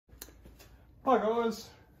Hi guys,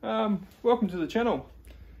 welcome to the channel.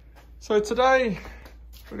 So today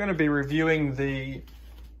we're going to be reviewing the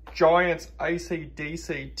Giantz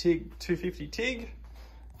AC/DC TIG 250 TIG.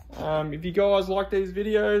 If you guys like these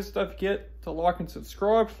videos, don't forget to like and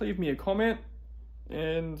subscribe, leave me a comment,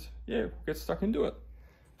 and yeah, we'll get stuck into it.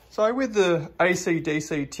 So with the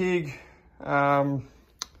AC/DC TIG,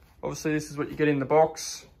 obviously this is what you get in the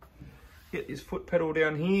box. Get this foot pedal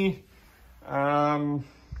down here.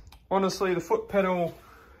 Honestly, the foot pedal,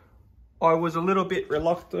 I was a little bit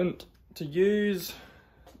reluctant to use.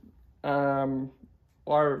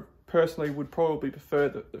 I personally would probably prefer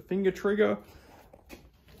the finger trigger.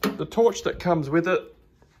 The torch that comes with it,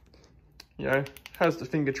 you know, has the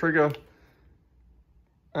finger trigger.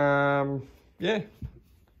 Yeah,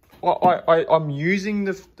 I'm using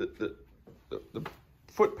the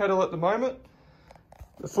foot pedal at the moment.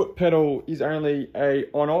 The foot pedal is only a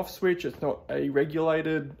on-off switch. It's not a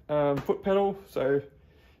regulated foot pedal. So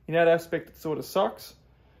in that aspect, it sort of sucks.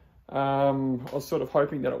 I was sort of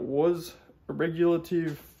hoping that it was a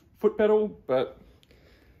regulative foot pedal, but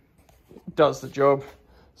it does the job.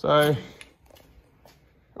 So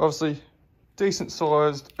obviously decent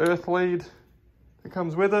sized earth lead that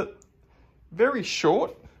comes with it. Very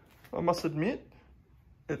short, I must admit.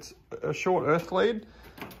 It's a short earth lead.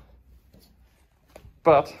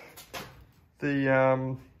 But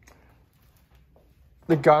the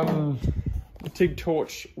TIG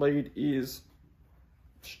torch lead is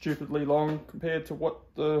stupidly long compared to what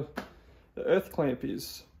the earth clamp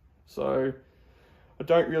is. So I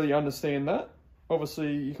don't really understand that.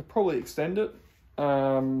 Obviously you could probably extend it,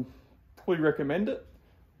 probably recommend it,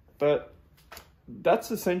 but that's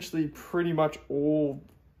essentially pretty much all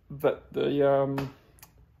that the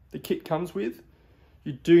kit comes with.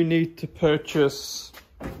 You do need to purchase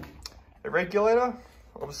a regulator.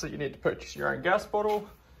 Obviously you need to purchase your own gas bottle.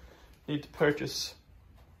 You need to purchase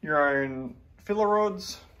your own filler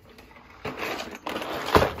rods,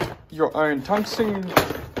 your own tungsten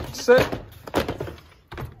set.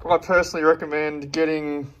 I personally recommend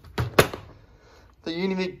getting the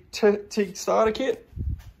Univic TIG starter kit.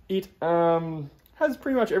 It has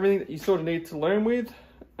pretty much everything that you sort of need to learn with.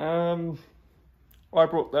 I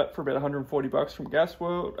bought that for about 140 bucks from Gas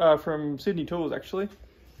World, from Sydney Tools actually.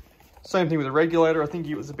 Same thing with the regulator. I think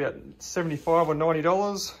it was about $75 or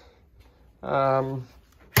 $90.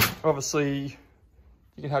 Obviously,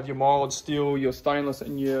 you can have your mild steel, your stainless,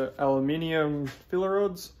 and your aluminium filler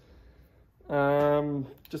rods.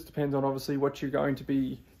 Just depends on obviously what you're going to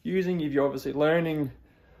be using. If you're obviously learning,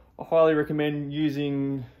 I highly recommend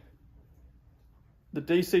using the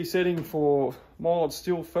DC setting for mild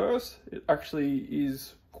steel first. It actually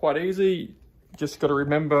is quite easy. Just got to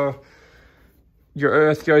remember your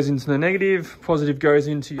earth goes into the negative, positive goes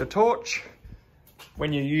into your torch.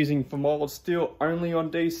 When you're using for mild steel only on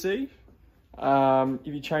DC, if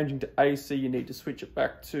you're changing to AC, you need to switch it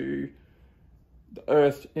back to the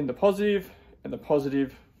earth in the positive and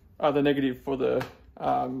the negative for the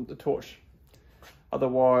torch.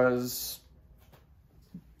 Otherwise,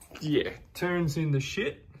 yeah, turns in the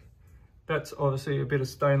shit. That's obviously a bit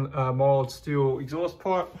of mild steel exhaust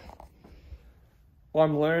pipe.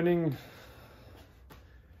 I'm learning.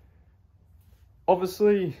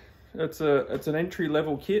 Obviously, it's an entry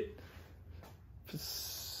level kit for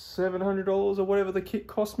 $700 or whatever the kit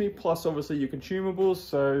cost me, plus obviously your consumables.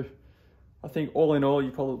 So I think all in all,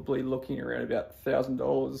 you're probably looking around about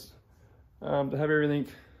 $1,000 to have everything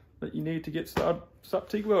that you need to get start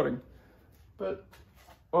TIG welding. But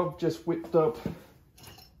I've just whipped up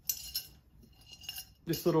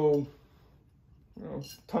this little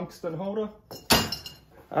tungsten holder,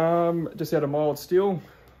 just out of mild steel.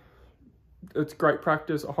 It's great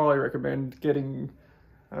practice. I highly recommend getting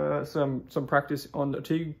some practice on the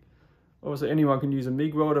TIG. Obviously anyone can use a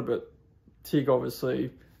MIG welder, but TIG,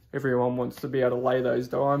 obviously everyone wants to be able to lay those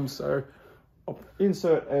dimes. So I'll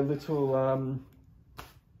insert a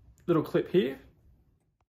little clip here.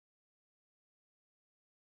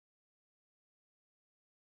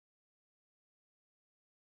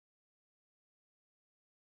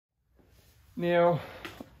 Now,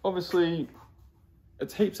 obviously,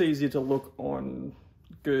 it's heaps easier to look on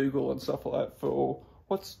Google and stuff like that for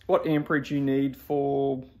what amperage you need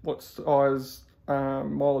for what size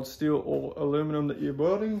mild steel or aluminum that you're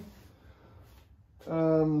welding.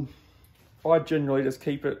 I generally just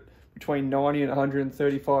keep it between 90 and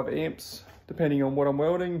 135 amps, depending on what I'm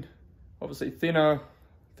welding. Obviously, thinner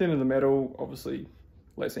the metal, obviously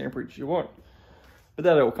less amperage you want. But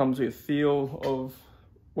that all comes with a feel of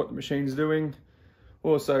what the machine's doing.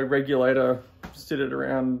 Also, regulator sit at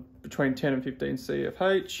around between 10 and 15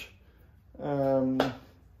 CFH.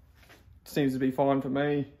 seems to be fine for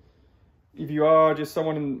me. If you are just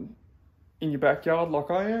someone in your backyard like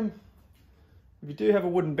I am, if you do have a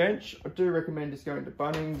wooden bench, I do recommend just going to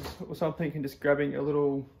Bunnings or something and just grabbing a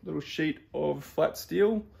little sheet of flat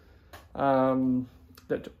steel.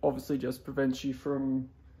 That obviously just prevents you from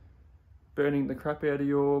burning the crap out of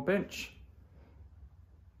your bench,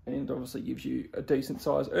 and obviously gives you a decent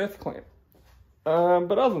size earth clamp.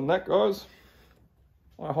 But other than that, guys,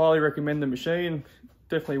 I highly recommend the machine.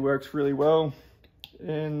 Definitely works really well.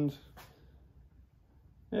 And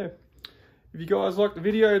yeah, if you guys like the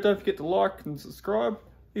video, don't forget to like and subscribe,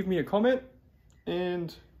 leave me a comment,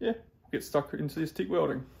 and yeah, get stuck into this TIG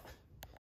welding.